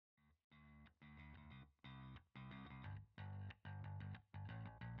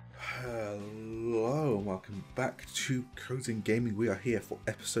Hello and welcome back to Coding Gaming. We are here for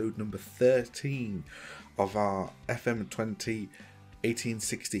episode number 13 of our FM20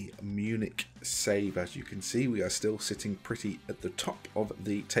 1860 Munich save. As you can see, we are still sitting pretty at the top of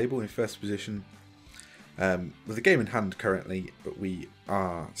the table in first position with the game in hand currently, but we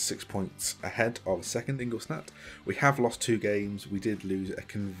are 6 points ahead of second Ingolstadt. We have lost 2 games. We did lose a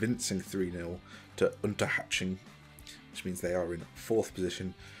convincing 3-0 to Unterhaching, which means they are in 4th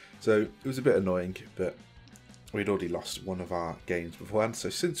position. So it was a bit annoying, but we'd already lost one of our games beforehand. So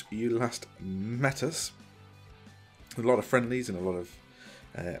since you last met us, a lot of friendlies and a lot of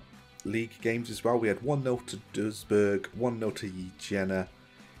league games as well. We had 1-0 to Duisburg, 1-0 to Jena,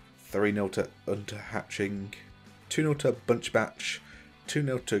 3-0 to Unterhaching, 2-0 to Bunchbach,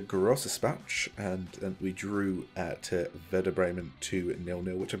 2-0 to Grosserspach, and then we drew to Werder Bremen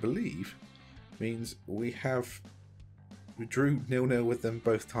 2-0, which I believe means we drew 0-0 with them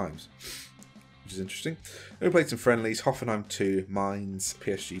both times, which is interesting. Then we played some friendlies: Hoffenheim 2, Mainz,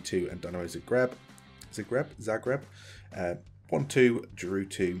 PSG 2, and Dynamo Zagreb. 1-2, drew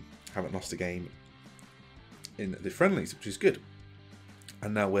 2, haven't lost a game in the friendlies, which is good.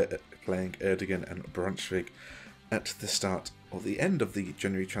 And now we're playing Erdogan and Braunschweig at the start or the end of the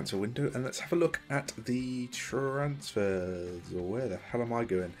January transfer window. And let's have a look at the transfers. Where the hell am I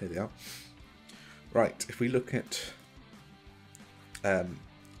going? Here they are. Right, if we look at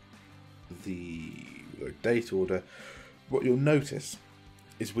the date order, what you'll notice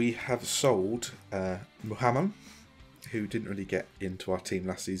is we have sold Muhammad, who didn't really get into our team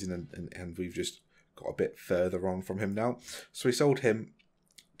last season, and we've just got a bit further on from him now. So we sold him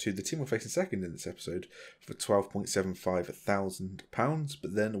to the team we're facing second in this episode for £12,750,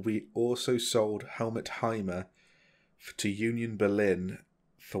 but then we also sold Helmut Heimer to Union Berlin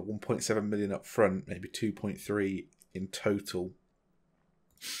for 1.7 million up front, maybe 2.3 in total.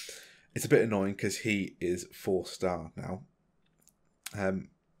 It's a bit annoying because he is 4-star now.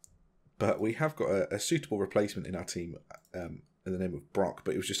 But we have got a suitable replacement in our team in the name of Brock,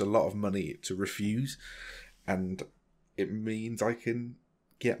 but it was just a lot of money to refuse, and it means I can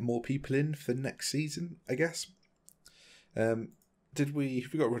get more people in for next season, I guess. Have we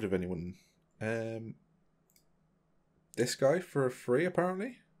got rid of anyone? This guy for a free,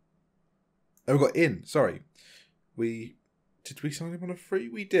 apparently. Oh, we got in. Sorry, did we sign him on a free?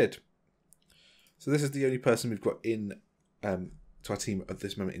 We did. So this is the only person we've got in to our team at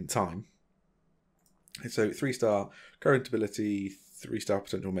this moment in time. So 3-star current ability, 3-star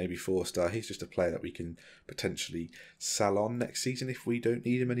potential, maybe 4-star. He's just a player that we can potentially sell on next season if we don't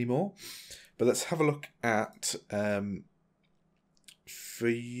need him anymore. But let's have a look at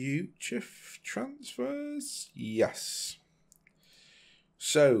future transfers. Yes.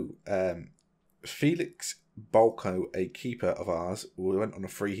 So Felix Balko, a keeper of ours, we went on a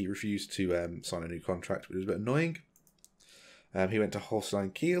free. He refused to sign a new contract, which was a bit annoying. He went to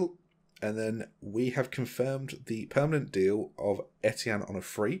Holstein Kiel, and then we have confirmed the permanent deal of Etienne on a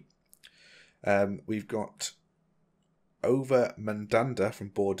free. We've got Over Mandanda from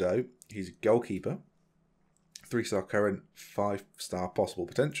Bordeaux. He's a goalkeeper, 3-star current, 5-star possible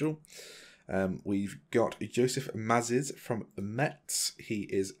potential. We've got Joseph Maziz from Metz. He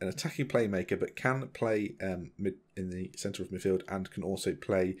is an attacking playmaker, but can play in the centre of midfield and can also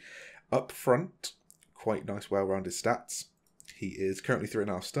play up front. Quite nice, well-rounded stats. He is currently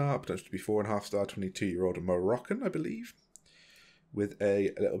 3.5-star, potential to be 4.5-star, 22-year-old Moroccan, I believe, with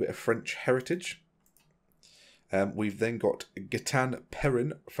a little bit of French heritage. We've then got Gaetan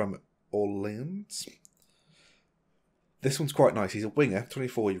Perrin from Orleans. This one's quite nice. He's a winger,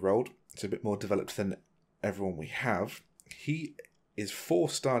 24-year-old. It's a bit more developed than everyone we have. He is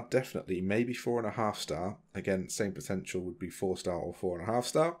 4-star definitely, maybe 4.5-star. Again, same potential, would be 4-star or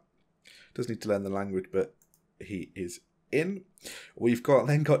 4.5-star. Does need to learn the language, but he is in. We've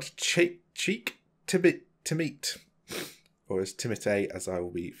then got Cheek Timit, or as Timite, as I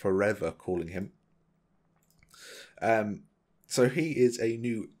will be forever calling him. So he is a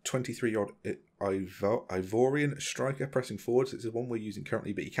new 23-year-old Ivorian striker pressing forward. So it's the one we're using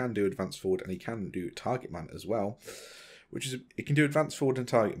currently, but he can do advanced forward and he can do target man as well. He can do advanced forward and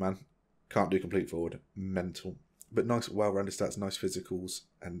target man. Can't do complete forward. Mental. But nice, well-rounded stats, nice physicals,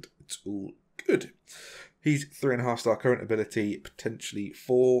 and it's all good. He's 3.5-star current ability, potentially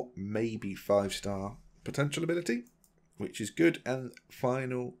 4, maybe 5-star potential ability, which is good. And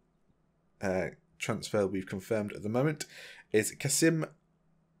final transfer we've confirmed at the moment is Kasim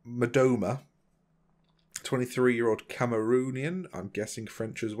Madoma, 23-year-old Cameroonian, I'm guessing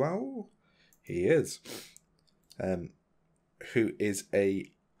French as well. He is. Who is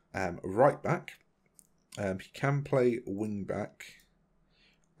a right back. He can play wing back.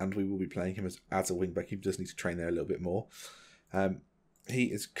 and we will be playing him as a wing back. He does need to train there a little bit more. He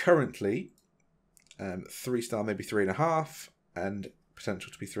is currently 3-star, maybe 3.5, and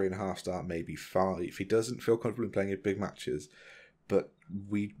potential to be 3.5-star, maybe 5. He doesn't feel comfortable in playing in big matches, but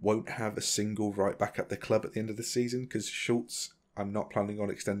we won't have a single right back at the club at the end of the season because Schultz, I'm not planning on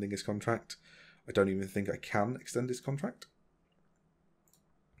extending his contract. I don't even think I can extend his contract.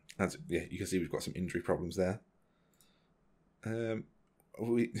 As yeah, you can see we've got some injury problems there.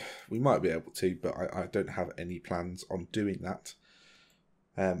 We might be able to, but I don't have any plans on doing that.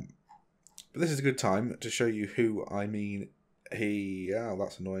 But this is a good time to show you who I mean. Oh,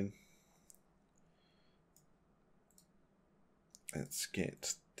 that's annoying. Let's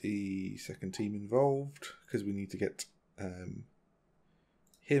get the second team involved because we need to get him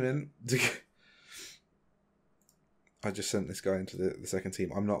in. I just sent this guy into the second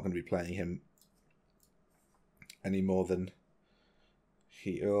team. I'm not going to be playing him any more than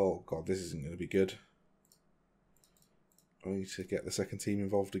he... Oh, God, this isn't going to be good. I need to get the second team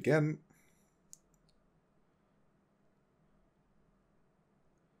involved again.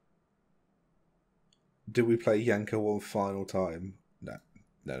 Do we play Yanko one final time?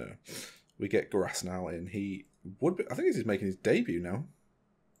 No. We get Grass now in. He would be... I think he's making his debut now.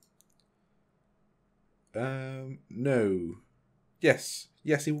 No. Yes,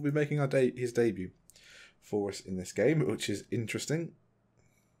 he will be making his debut for us in this game, which is interesting.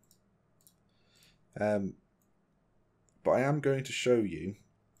 But I am going to show you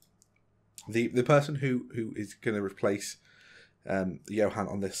the person who is going to replace Johan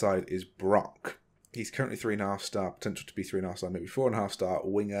on this side is Brock. He's currently 3.5-star, potential to be 3.5-star, maybe 4.5-star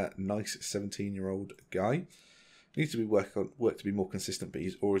winger. Nice 17-year-old guy. Needs to be work to be more consistent, but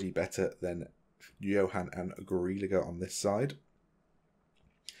he's already better than Johan and Grealiga on this side.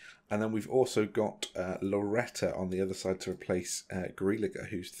 And then we've also got Loretta on the other side to replace Grealiga,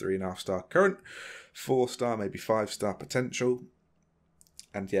 who's 3.5-star current, 4-star, maybe 5-star potential.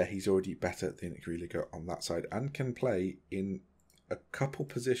 And yeah, he's already better than Grealiga on that side and can play in a couple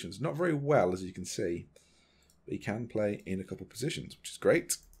positions. Not very well, as you can see, but he can play in a couple positions, which is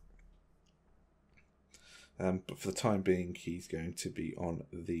great. But for the time being, he's going to be on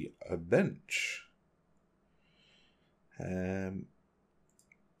the bench. Let's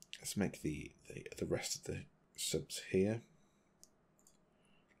make the rest of the subs here.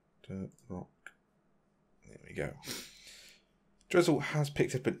 Rock. There we go. Dressel has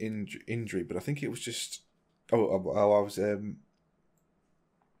picked up an injury, but I think it was just...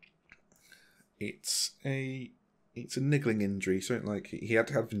 It's a niggling injury, something like he had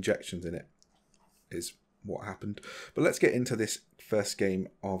to have injections in it, is what happened. But let's get into this first game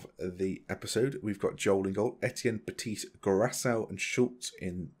of the episode. We've got Joel in goal, Etienne, Batiste, Grassau and Schultz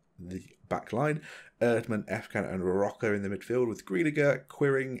in the back line, Erdmann, Efkan and Rocco in the midfield with Grealiga,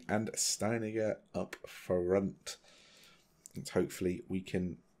 Quiring and Steiniger up front. And hopefully we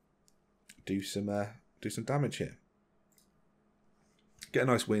can do some damage here. Get a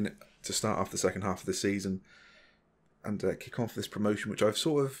nice win to start off the second half of the season and kick off this promotion, which I'm just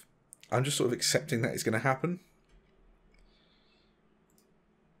sort of accepting that it's going to happen.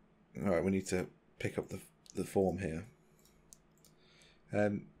 All right, we need to pick up the form here,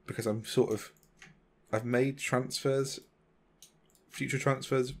 because I've made transfers, future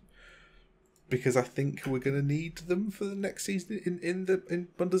transfers, because I think we're going to need them for the next season in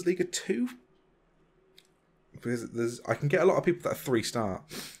Bundesliga 2. Because I can get a lot of people that are 3-star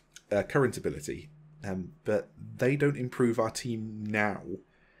current ability, but they don't improve our team now,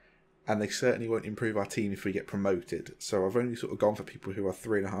 and they certainly won't improve our team if we get promoted. So I've only sort of gone for people who are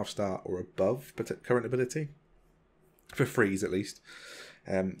 3.5-star or above current ability, for frees at least,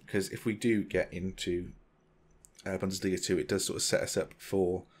 because if we do get into Bundesliga 2, it does sort of set us up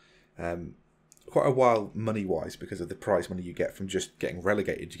for quite a while money-wise, because of the prize money you get from just getting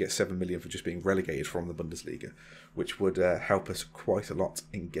relegated. You get 7 million for just being relegated from the Bundesliga, which would help us quite a lot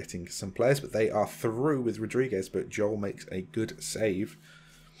in getting some players. But they are through with Rodriguez, but Joel makes a good save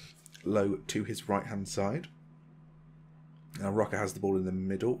low to his right-hand side. Now Rocker has the ball in the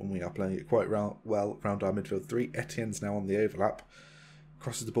middle, and we are playing it quite well round our midfield three. Etienne's now on the overlap.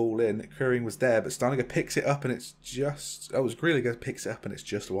 Crosses the ball in. Quiring was there, but Steiniger picks it up, and it's just... Oh, it was Grealiga picks it up, and it's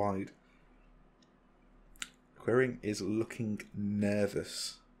just wide. Quiring is looking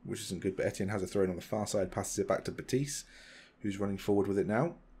nervous, which isn't good, but Etienne has a throw in on the far side, passes it back to Batiste, who's running forward with it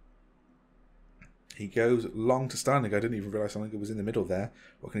now. He goes long to Steiniger. I didn't even realise Steiniger was in the middle there.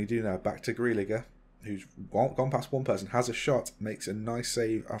 What can he do now? Back to Grealiga, who's gone past one person, has a shot, makes a nice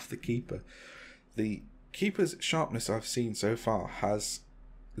save off the keeper. The keeper's sharpness I've seen so far has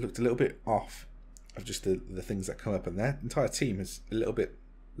looked a little bit off of just the things that come up, and their entire team is a little bit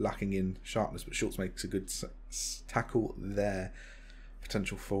lacking in sharpness, but Schultz makes a good tackle there.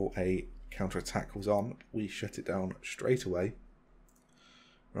 Potential for a counter-attack was on. We shut it down straight away.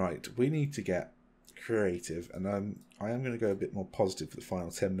 Right, we need to get creative, and I am going to go a bit more positive for the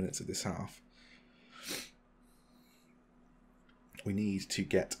final 10 minutes of this half. We need to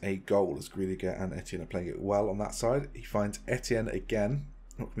get a goal, as Griliger and Etienne are playing it well on that side. He finds Etienne again.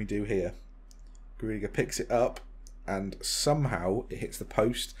 What can we do here? Griliger picks it up, and somehow it hits the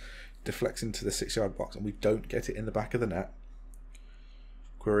post, deflects into the 6-yard box, and we don't get it in the back of the net.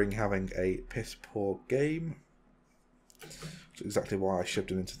 Queering having a piss poor game. That's exactly why I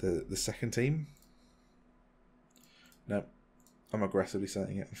shoved him into the second team. No, I'm aggressively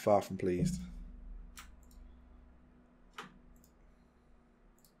saying it. I'm far from pleased.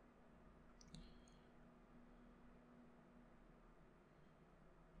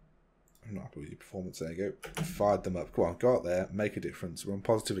 I'm not happy with your performance. There you go. Fired them up. Go on, go out there, make a difference. We're on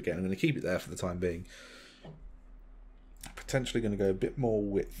positive again. I'm going to keep it there for the time being. Potentially going to go a bit more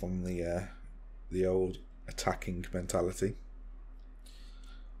width on the old attacking mentality.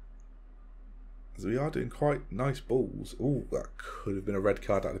 As we are doing quite nice balls. Oh, that could have been a red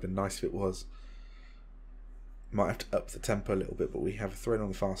card. That would have been nice if it was. Might have to up the tempo a little bit, but we have a throw on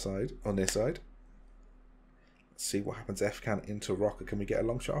the far side, on this side. See what happens. F-can into Rocker. Can we get a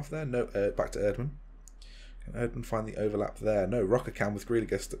long shot off there? No. Back to Erdmann. Can Erdmann find the overlap there? No. Rocker can with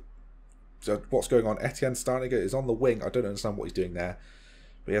Griliger. So what's going on? Etienne Steiniger is on the wing. I don't understand what he's doing there.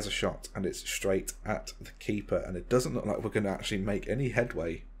 But he has a shot, and it's straight at the keeper. And it doesn't look like we're going to actually make any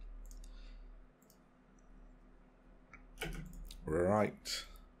headway. Right.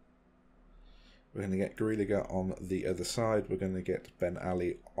 We're going to get Griliger on the other side. We're going to get Ben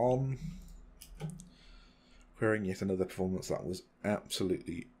Ali on. Querying yet another performance that was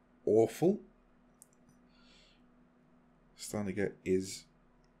absolutely awful. Steiniger is...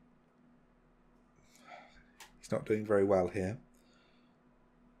 he's not doing very well here.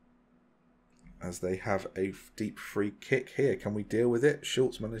 As they have a deep free kick here. Can we deal with it?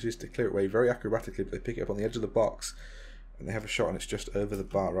 Schultz manages to clear it away very acrobatically, but they pick it up on the edge of the box. And they have a shot and it's just over the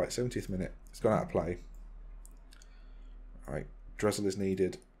bar. Right, 70th minute. It's gone out of play. Alright, Dressel is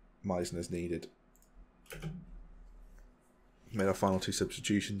needed. Meisner is needed. Made our final 2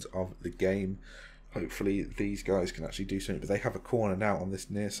 substitutions of the game. Hopefully these guys can actually do something. But they have a corner now on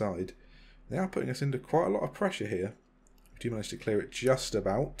this near side. They are putting us under quite a lot of pressure here. We do manage to clear it just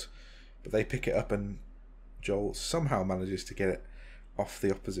about. But they pick it up and Joel somehow manages to get it off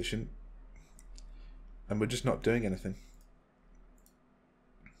the opposition. And we're just not doing anything.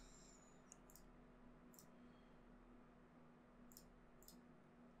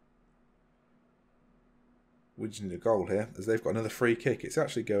 We just need a goal here, as they've got another free kick. It's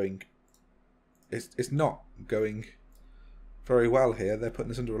actually going... It's not going very well here. They're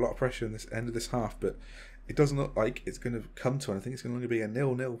putting us under a lot of pressure in this end of this half, but it doesn't look like it's going to come to anything. It's going to only be a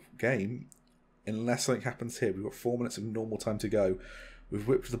 0-0 game unless something happens here. We've got 4 minutes of normal time to go. We've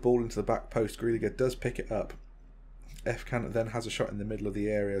whipped the ball into the back post. Griliger does pick it up. F-can then has a shot in the middle of the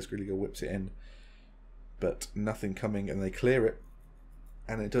area as Griliger whips it in, but nothing coming, and they clear it.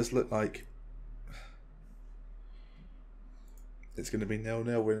 And it does look like it's going to be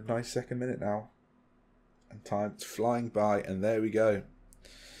 0-0. We're in a nice second minute now. And time's flying by, and there we go.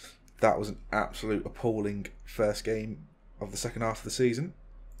 That was an absolute appalling first game of the second half of the season.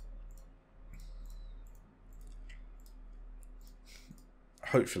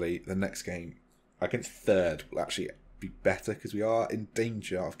 Hopefully the next game against third will actually be better, because we are in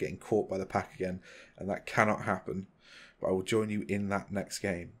danger of getting caught by the pack again, and that cannot happen. But I will join you in that next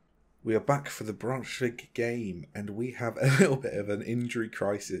game. We are back for the Braunschweig game, and we have a little bit of an injury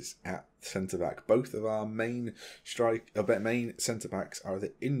crisis at centre-back. Both of our main centre-backs are either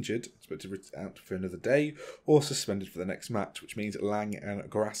injured, expected out for another day, or suspended for the next match, which means Lang and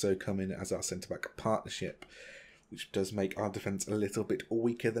Grasso come in as our centre-back partnership, which does make our defence a little bit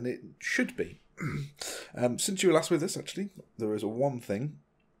weaker than it should be. Since you were last with us, actually, there is one thing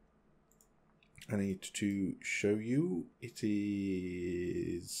I need to show you. It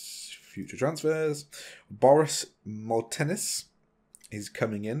is future transfers. Boris Moltenis is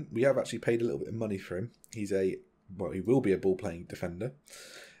coming in. We have actually paid a little bit of money for him. He will be a ball-playing defender.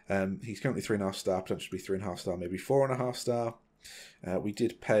 He's currently 3.5 star, potentially 3.5 star, maybe 4.5 star. We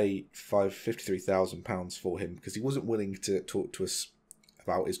did pay £53,000 for him because he wasn't willing to talk to us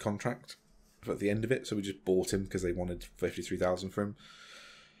about his contract at the end of it, so we just bought him because they wanted £53,000 for him.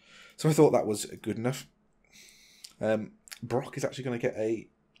 So I thought that was good enough. Brock is actually going to get a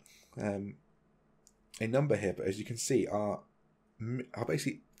number here, but as you can see, are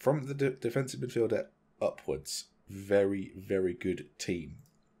basically from the defensive midfielder upwards, very, very good team.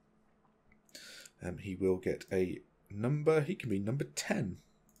 He will get a number. He can be number 10.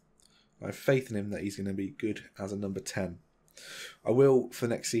 I have faith in him that he's going to be good as a number 10. I will, for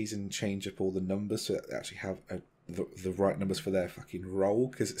next season, change up all the numbers so that they actually have the right numbers for their fucking role,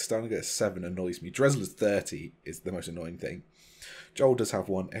 because it's starting to get a 7 annoys me. Dressler's 30 is the most annoying thing. Joel does have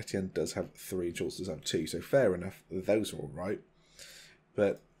 1, Etienne does have 3, and Schultz does have 2, so fair enough, those are all right.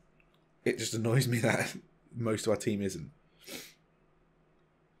 But it just annoys me that most of our team isn't.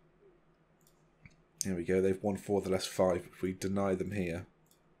 Here we go, they've won 4 of the last 5. If we deny them here,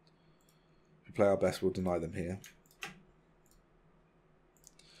 if we play our best, we'll deny them here.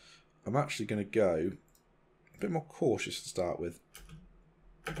 I'm actually going to go a bit more cautious to start with,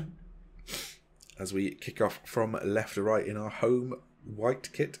 as we kick off from left to right in our home white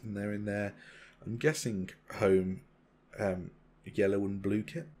kit, and they're in their, I'm guessing, home yellow and blue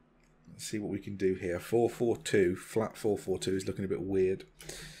kit. Let's see what we can do here. 4-4-2, flat 4-4-2 is looking a bit weird.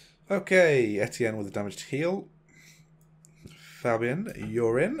 Okay, Etienne with a damaged heel. Fabian,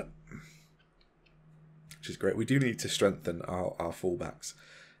 you're in. Which is great. We do need to strengthen our fullbacks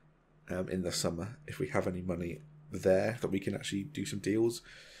in the summer, if we have any money there that we can actually do some deals,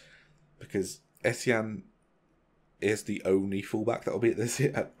 because Etienne is the only fullback that will be at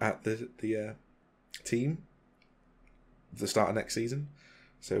the team at the start of next season.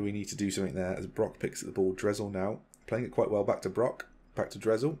 So we need to do something there. As Brock picks at the ball, Dressel now playing it quite well. Back to Brock, back to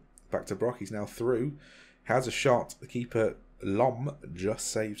Dressel, back to Brock. He's now through. Has a shot. The keeper Lom just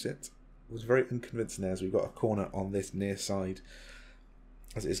saves it. It was very unconvincing there, as we've got a corner on this near side,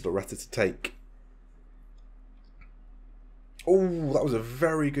 as it is Loretta to take. Oh, that was a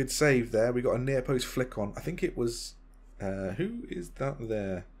very good save there. We got a near post flick on. I think it was... who is that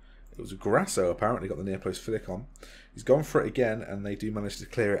there? It was Grasso, apparently, got the near post flick on. He's gone for it again, and they do manage to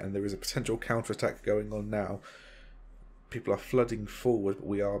clear it, and there is a potential counter-attack going on now. People are flooding forward, but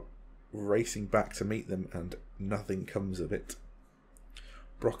we are racing back to meet them, and nothing comes of it.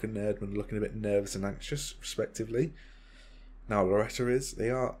 Brock and Erdmann looking a bit nervous and anxious, respectively. Now Loretta is.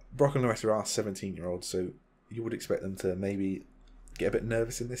 Brock and Loretta are 17-year-olds, so you would expect them to maybe get a bit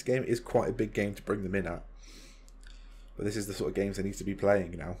nervous in this game. It is quite a big game to bring them in at. But this is the sort of games they need to be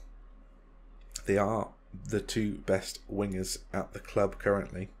playing now. They are the 2 best wingers at the club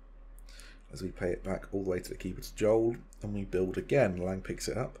currently. As we play it back all the way to the keeper, to Joel, and we build again. Lang picks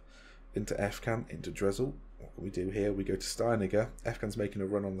it up into Efkan, into Dressel. What can we do here? We go to Steiniger. Efkan's making a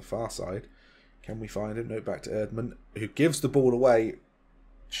run on the far side. Can we find him? No, back to Erdmann, who gives the ball away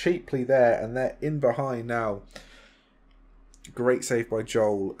cheaply there, and they're in behind now. Great save by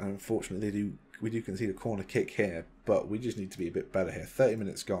Joel, and unfortunately we do concede a corner kick here, but we just need to be a bit better here. 30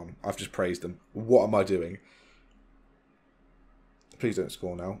 minutes gone. I've just praised them. What am I doing? Please don't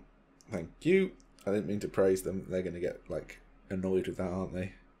score now. Thank you. I didn't mean to praise them. They're going to get annoyed with that, aren't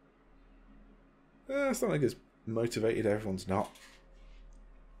they? It's not like it's motivated. Everyone's not.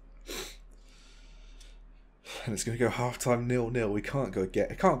 And it's going to go half-time 0-0. We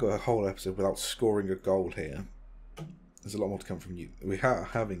can't go a whole episode without scoring a goal here. There's a lot more to come from you. We are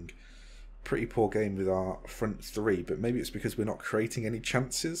having a pretty poor game with our front 3, but maybe it's because we're not creating any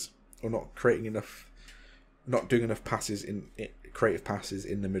chances, or not creating enough, not doing enough passes creative passes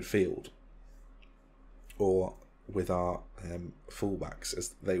in the midfield, or with our fullbacks,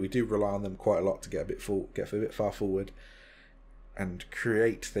 as we do rely on them quite a lot to get a bit far forward and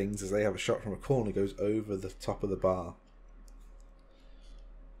create things, as they have a shot from a corner goes over the top of the bar.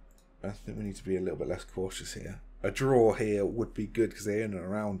 I think we need to be a little bit less cautious here. A draw here would be good because they're in and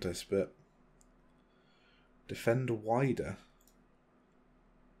around us, but defend wider.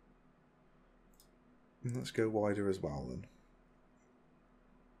 Let's go wider as well then.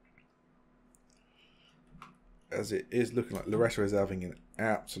 As it is looking like Loretta is having an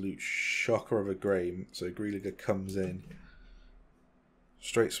absolute shocker of a game, so Grealiga comes in.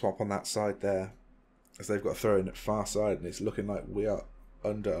 Straight swap on that side there, as they've got a throw in at far side, and it's looking like we are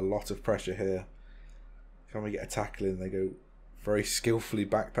under a lot of pressure here. Can we get a tackle in? They go very skillfully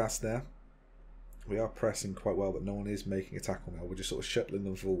back past there. We are pressing quite well, but no one is making a tackle now. We're just sort of shuttling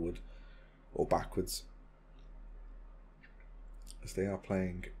them forward or backwards, as they are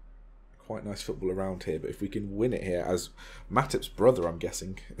playing quite nice football around here. But if we can win it here, as Matip's brother, I'm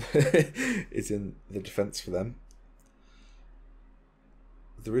guessing, is in the defence for them,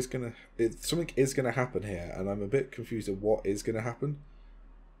 something is gonna happen here, and I'm a bit confused of what is gonna happen.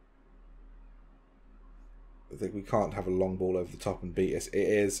 I think we can't have a long ball over the top and beat us.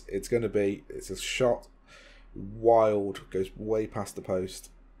 It's a shot, wild, goes way past the post,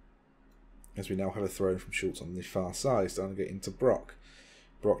 as we now have a throw from Schultz on the far side, starting to get into Brock.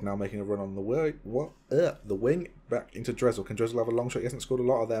 Brock now making a run on the way. The wing back into Dressel. Can Dressel have a long shot? He hasn't scored a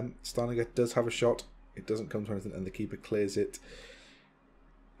lot of them. Steininger does have a shot. It doesn't come to anything, and the keeper clears it.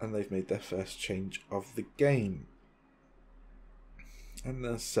 And they've made their first change of the game. And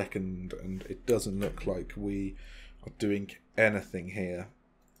their second, and it doesn't look like we are doing anything here.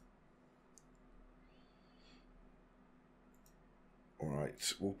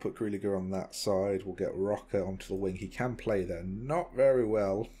 Alright, we'll put Grealiger on that side. We'll get Rocker onto the wing. He can play there. Not very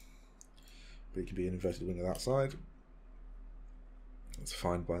well. But he can be an inverted winger that side. That's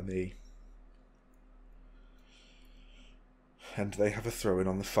fine by me. And they have a throw-in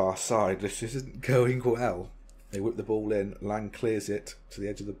on the far side. This isn't going well. They whip the ball in. Lang clears it to the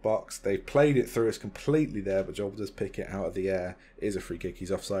edge of the box. They've played it through us completely there, but Joel does pick it out of the air. It is a free kick.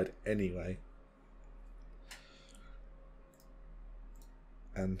 He's offside anyway.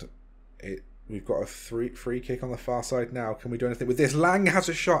 And we've got a free kick on the far side now. Can we do anything with this? Lang has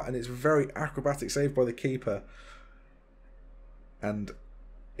a shot, and it's a very acrobatic save by the keeper. And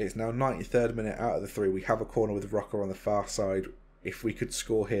it's now 93rd minute out of the 3. We have a corner with Rocker on the far side. If we could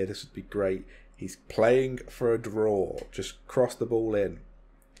score here, this would be great. He's playing for a draw. Just cross the ball in.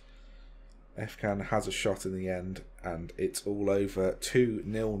 Efkan has a shot in the end, and it's all over.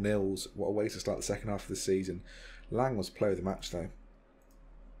 2-0. What a way to start the second half of the season. Lang was player of the match, though.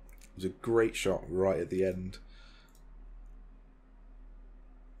 It was a great shot right at the end.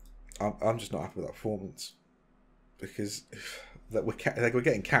 I'm just not happy with that performance, because we're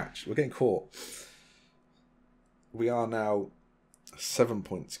getting catched. We're getting caught. We are now 7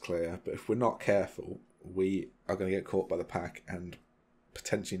 points clear, but if we're not careful, we are going to get caught by the pack and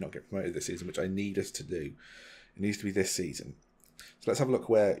potentially not get promoted this season, which I need us to do. It needs to be this season. So let's have a look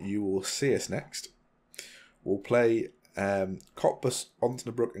where you will see us next. We'll play Cottbus,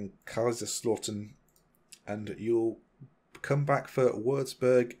 Osnabrück and Kaiserslautern, and you'll come back for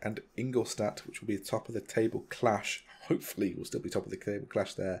Würzburg and Ingolstadt, which will be a top of the table clash. Hopefully we'll still be top of the table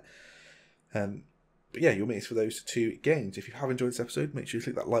clash there. But yeah, you'll meet us for those 2 games. If you have enjoyed this episode, make sure you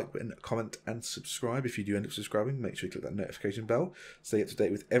click that like button, comment and subscribe. If you do end up subscribing, make sure you click that notification bell. Stay up to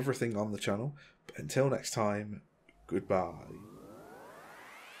date with everything on the channel. But until next time, goodbye.